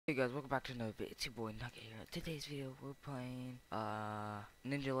Hey guys, welcome back to another video. It's your boy Nugget here. Today's video we're playing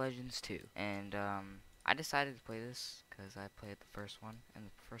Ninja Legends 2. And I decided to play this because I played the first one and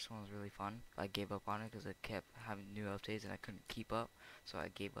the first one was really fun. I gave up on it because it kept having new updates and I couldn't keep up, so I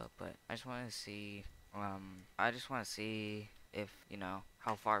gave up. But I just wanted to see if, you know,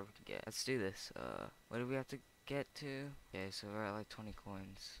 how far we can get. Let's do this. What do we have to get to? Okay, so we're at like 20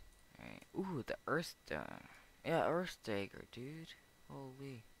 coins. Alright. Ooh, the Earth yeah, Earth Dagger, dude.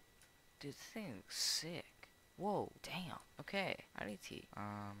 Holy. Dude, this thing looks sick. Whoa, damn. Okay, I need to.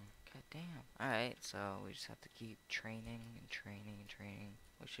 God damn. Alright, so we just have to keep training and training and training.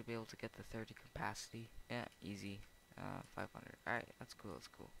 We should be able to get the 30 capacity. Yeah, easy. 500. Alright, that's cool, that's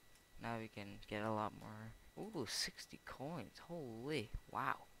cool. Now we can get a lot more. Ooh, 60 coins. Holy.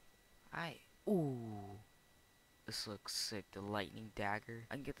 Wow. Alright. Ooh. This looks sick. The lightning dagger.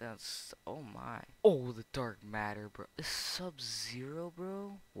 I can get that. Oh my. Oh, the dark matter, bro. The Sub-Zero,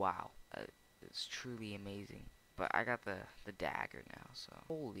 bro. Wow. That is truly amazing. But I got the dagger now, so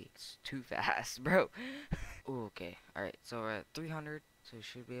holy, it's too fast, bro. Ooh, okay. All right. So we're at 300. So we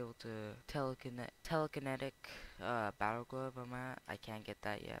should be able to telekinetic battle glove. I can't get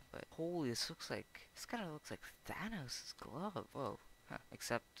that yet, but holy, this kind of looks like Thanos' glove. Whoa. Huh.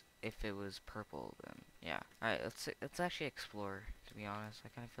 Except if it was purple, then yeah. Alright, let's actually explore, to be honest. I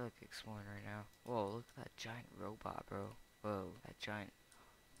kind of feel like exploring right now. Whoa, look at that giant robot, bro. Whoa, that giant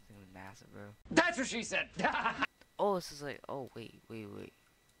thing was massive, bro. That's what she said. Oh, this is like, oh, wait. What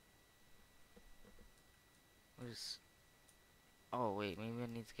is, oh, wait, maybe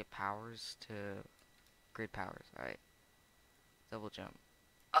I need to get powers to, grid powers. Alright, double jump.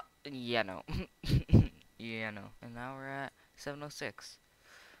 Yeah, no. Yeah, no. And now we're at 706.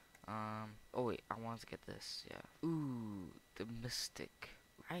 Oh wait, I wanted to get this, yeah. Ooh, the Mystic.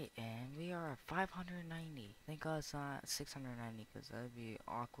 Right, and we are at 590. Thank God it's not 690, because that would be an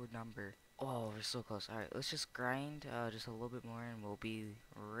awkward number. Oh, we're so close. Alright, let's just grind just a little bit more, and we'll be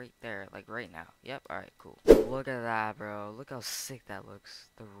right there, like right now. Yep, alright, cool. Look at that, bro. Look how sick that looks.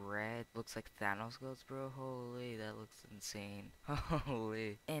 The red looks like Thanos gloves, bro. Holy, that looks insane.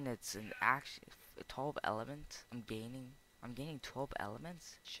 Holy. And it's an action, 12 elements. I'm gaining 12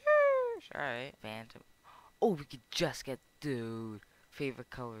 elements? Sure. Alright. Phantom. Oh, we could just get, dude. Favorite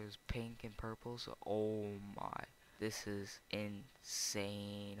colors, pink and purple. So, oh my. This is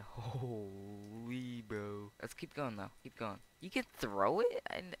insane. Holy, bro. Let's keep going, though. Keep going. You can throw it?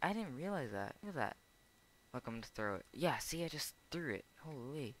 I didn't realize that. Look at that. Look, I'm gonna throw it. Yeah, see, I just threw it.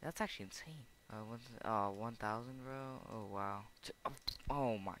 Holy. That's actually insane. 1,000, bro. Oh, wow.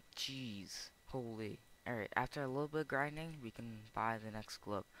 Oh my, jeez. Holy. Alright, after a little bit of grinding, we can buy the next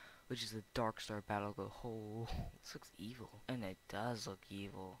glove, which is the Dark Star Battle Glove. Oh, this looks evil. And it does look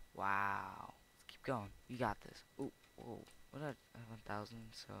evil. Wow. Let's keep going. You got this. Ooh, whoa. What at 1,000,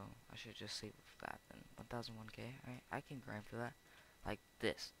 so I should just save it for that then. 1,001k. Alright, I can grind for that. Like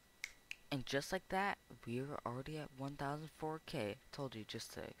this. And just like that, we are already at 1,004k. Told you,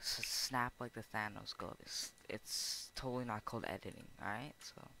 just to snap like the Thanos glove. It's totally not called editing, alright?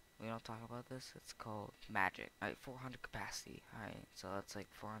 So we don't talk about this. It's called magic. Alright, 400 capacity. Alright, so that's like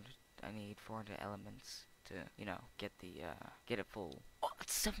 400. I need 400 elements to, you know, get get it full. Oh,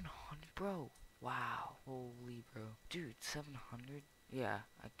 it's 700, bro. Wow. Holy, bro. Dude, 700? Yeah.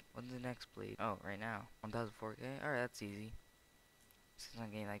 When's the next bleed? Oh, right now. 1,004k? Alright, that's easy. Since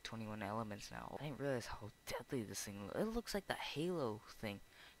I'm getting like 21 elements now. I didn't realize how deadly this thing looks. It looks like that Halo thing.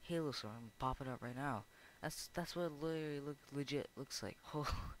 Halo Storm. I'm popping up right now. That's what it literally legit looks like. Oh,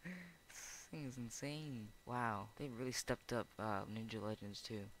 this thing is insane. Wow, they really stepped up Ninja Legends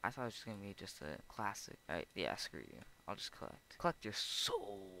too. I thought it was just gonna be just a classic. Alright, yeah, screw you. I'll just collect your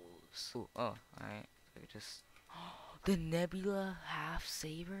souls. Ooh, oh, alright. So just the Nebula half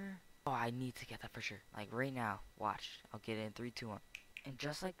saber. Oh, I need to get that for sure. Like right now. Watch. I'll get it in 3, 2, 1. And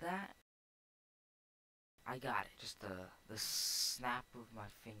just like that, I got it. Just the snap of my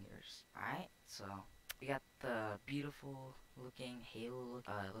fingers. Alright, so we got the beautiful looking Halo look.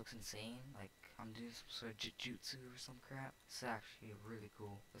 It looks insane. Like I'm doing some sort of jujutsu or some crap. It's actually really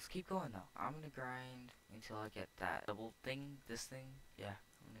cool. Let's keep going though. I'm gonna grind until I get that double thing. This thing. Yeah,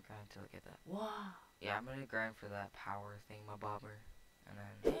 I'm gonna grind until I get that. Wow. Yeah, I'm gonna grind for that power thing, my bobber.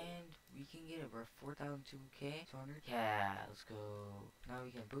 And we can get it. We're 4,002k, 200. Yeah, let's go. Now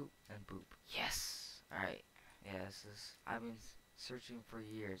we can boop and boop. Yes. All right. Yeah, I've been searching for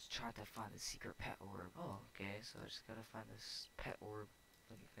years, trying to find the secret pet orb. Oh, okay. So I just gotta find this pet orb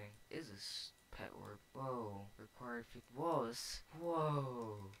looking thing. Is this pet orb? Whoa. Required 50. Whoa.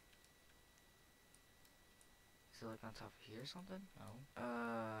 Whoa. Is it like on top of here or something? No.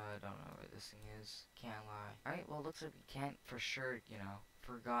 I don't know where this thing is. Can't lie. Alright, well, looks like we can't for sure, you know,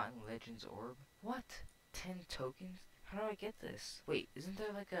 Forgotten Legends Orb? What? 10 tokens? How do I get this? Wait, isn't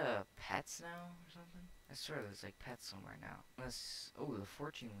there like a pets now or something? I swear there's like pets somewhere now. Unless, oh, the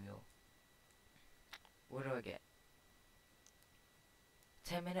fortune wheel. What do I get?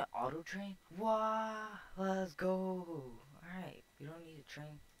 10-minute auto train? Wow, let's go. Alright, we don't need a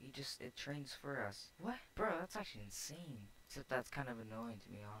train. It trains for us. What? Bro, that's actually insane. Except that's kind of annoying to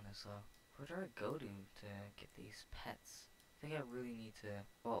be honest though. Where do I go to get these pets? I think I really need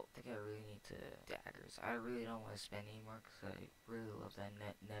to, daggers. I really don't want to spend anymore because I really love that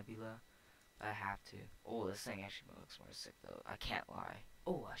nebula. But I have to. Oh, this thing actually looks more sick though. I can't lie.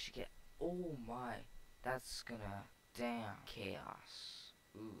 Oh, I should get, oh my. That's gonna, damn, chaos.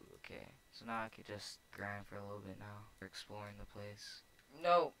 Ooh, okay. So now I could just grind for a little bit now. We're exploring the place.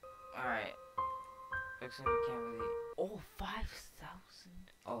 No! Alright. Looks like we can't really... Oh, 5,000?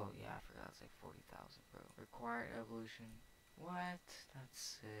 Oh, yeah, I forgot. It's like 40,000, bro. Required evolution. What?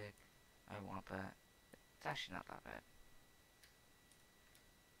 That's sick. I want that. It's actually not that bad.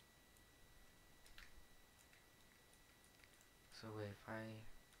 So wait, if I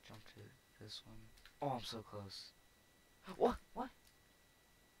jump to this one... Oh, I'm so close. What? What?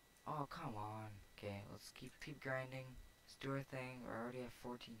 Oh, come on. Okay, let's keep grinding. Let's do our thing. We're already at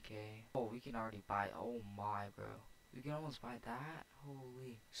 14k. Oh, we can already buy. Oh my, bro. We can almost buy that.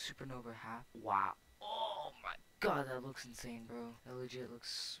 Holy. Supernova half. Wow. Oh my god, that looks insane, bro. That legit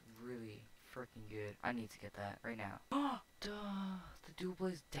looks really freaking good. I need to get that right now. Oh, duh. The dual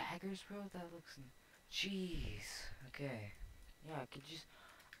blaze daggers, bro. That looks. Jeez. Okay. Yeah, I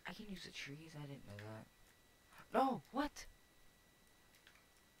can use the trees. I didn't know that. No. What?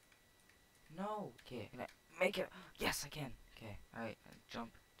 No. Okay, can I make it? Yes, I can. Okay, alright,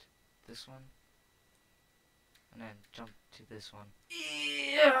 jump to this one. And then jump to this one.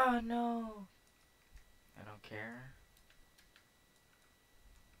 Yeah, no. I don't care.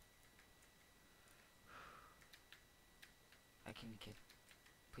 I can get,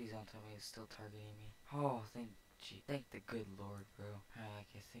 please don't tell me it's still targeting me. Oh, thank the good Lord, bro. Alright,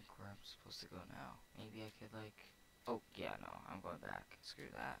 I think where I'm supposed to go now. Maybe I could like, oh, yeah, no, I'm going back. Screw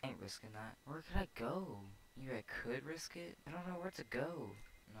that. I ain't risking that. Where could I go? Maybe I could risk it? I don't know where to go.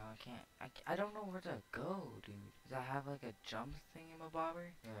 No, I can't. I don't know where to go, dude. Does that have like a jump thing in my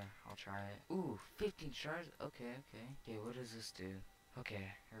bobber? Yeah, I'll try it. Ooh, 15 stars? Okay, okay. Okay, what does this do?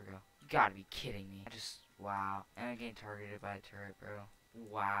 Okay, here we go. You gotta be kidding me. Wow. And I'm getting targeted by a turret, bro.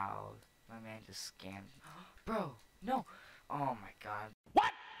 Wow. My man just scammed. Bro, no. Oh my god.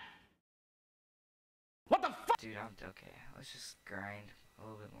 What? What the fuck? Dude, okay. Let's just grind a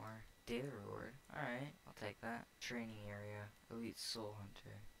little bit more. Daily reward. Alright, I'll take that. Training area. Elite Soul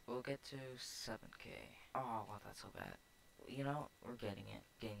Hunter. We'll get to 7k. Oh, wow, that's so bad. You know, we're getting it.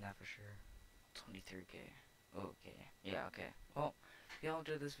 Getting that for sure. 23k. Okay. Yeah, okay. Well, if y'all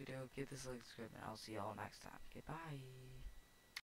enjoyed this video, give this a like, subscribe, and I'll see y'all next time. Goodbye.